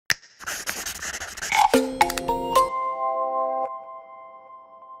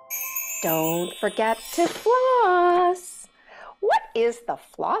Don't forget to floss. What is the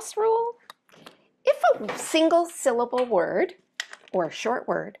floss rule? If a single syllable word or a short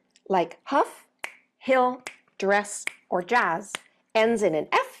word like huff, hill, dress, or jazz ends in an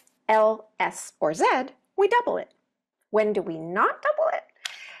F, L, S, or Z, we double it. When do we not double it?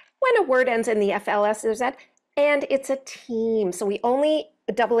 When a word ends in the F, L, S, or Z and it's a team. So we only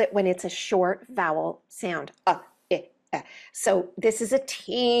double it when it's a short vowel sound. So this is a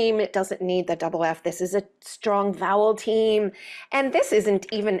team. It doesn't need the double F. This is a strong vowel team. And this isn't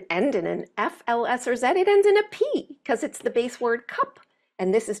even end in an F, L, S, or Z. It ends in a P because it's the base word cup.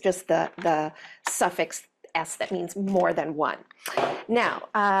 And this is just the suffix S that means more than one. Now,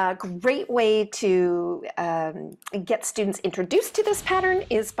 a great way to get students introduced to this pattern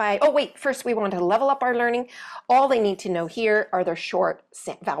is by, first we want to level up our learning. All they need to know here are their short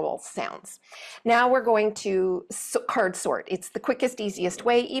vowel sounds. Now we're going to card sort. It's the quickest, easiest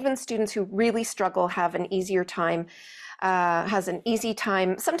way. Even students who really struggle have an easier time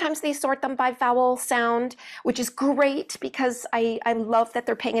Sometimes they sort them by vowel sound, which is great because I love that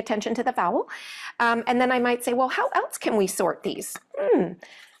they're paying attention to the vowel. And then I might say, well, how else can we sort these?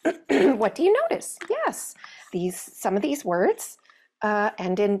 What do you notice? Yes, some of these words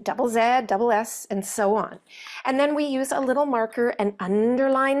end in double Z, double S, and so on. And then we use a little marker and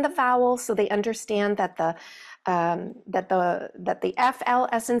underline the vowel so they understand that the F, L,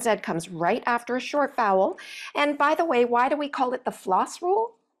 S, and Z comes right after a short vowel. And by the way, why do we call it the floss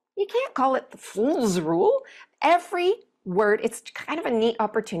rule? You can't call it the fool's rule. Every word, it's kind of a neat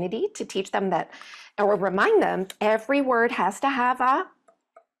opportunity to teach them that, or remind them, every word has to have a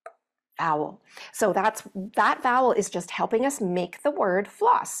vowel. So that vowel is just helping us make the word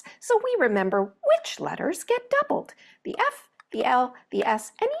floss. So we remember which letters get doubled. The F, the L, the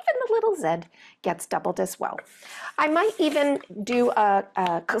S, and even the little Z gets doubled as well. I might even do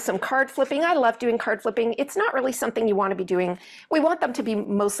some card flipping. I love doing card flipping. It's not really something you want to be doing. We want them to be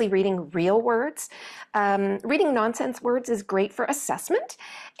mostly reading real words. Reading nonsense words is great for assessment,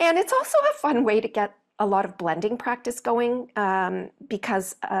 and it's also a fun way to get a lot of blending practice going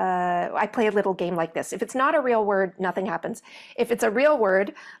because I play a little game like this. If it's not a real word, nothing happens. If it's a real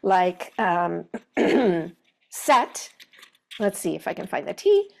word like set, let's see if I can find the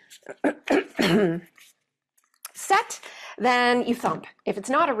T. Set, then you thump. If it's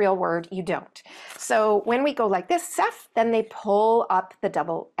not a real word, you don't. So when we go like this, Seth, then they pull up the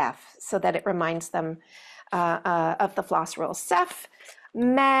double F so that it reminds them of the floss rule. Seth,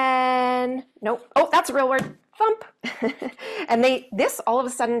 man, nope. Oh, that's a real word. Thump. And this all of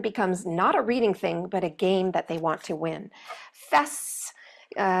a sudden becomes not a reading thing, but a game that they want to win. Fess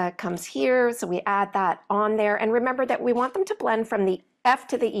comes here, so we add that on there. And remember that we want them to blend from the F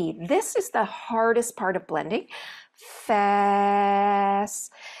to the E. This is the hardest part of blending. Fess.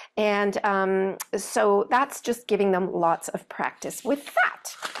 And so that's just giving them lots of practice with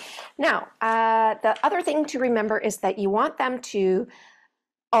that. Now, the other thing to remember is that you want them to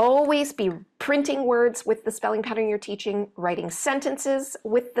always be printing words with the spelling pattern you're teaching, writing sentences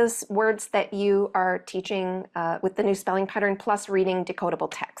with the words that you are teaching with the new spelling pattern, plus reading decodable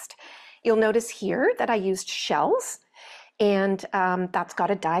text. You'll notice here that I used shells, and that's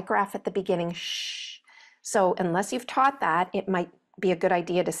got a digraph at the beginning, shh. So unless you've taught that, it might be a good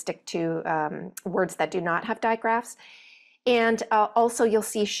idea to stick to words that do not have digraphs. And also you'll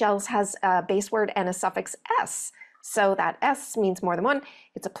see shells has a base word and a suffix S. So that S means more than one,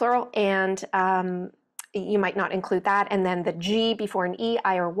 it's a plural, and you might not include that. And then the G before an E,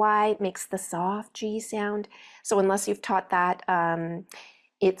 I, or Y makes the soft G sound. So unless you've taught that,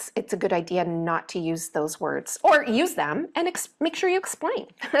 it's a good idea not to use those words, or use them and make sure you explain.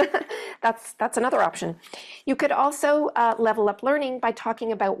 That's another option. You could also level up learning by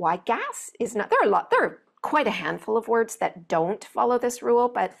talking about why gas is not, there are quite a handful of words that don't follow this rule,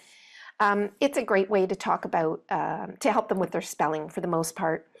 but it's a great way to talk about, to help them with their spelling for the most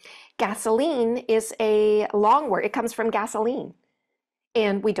part. Gasoline is a long word. It comes from gasoline.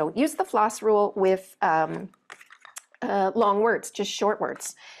 And we don't use the floss rule with long words, just short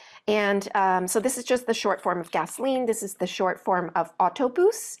words. And so this is just the short form of gasoline. This is the short form of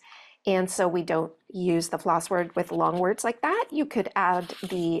autobus. And so we don't use the floss word with long words like that. You could add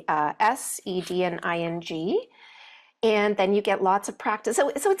the S, ED, and ING. And then you get lots of practice. So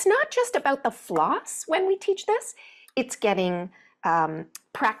it's not just about the floss when we teach this. It's getting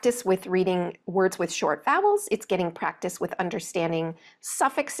practice with reading words with short vowels. It's getting practice with understanding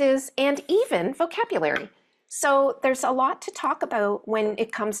suffixes and even vocabulary. So there's a lot to talk about when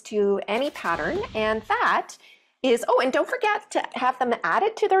it comes to any pattern. And that is, oh, and don't forget to have them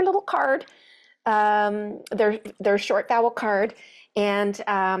added to their little card their short vowel card. And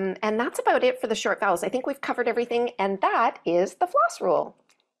that's about it for the short vowels. I think we've covered everything, and that is the floss rule.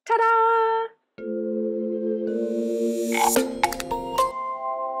 Ta-da!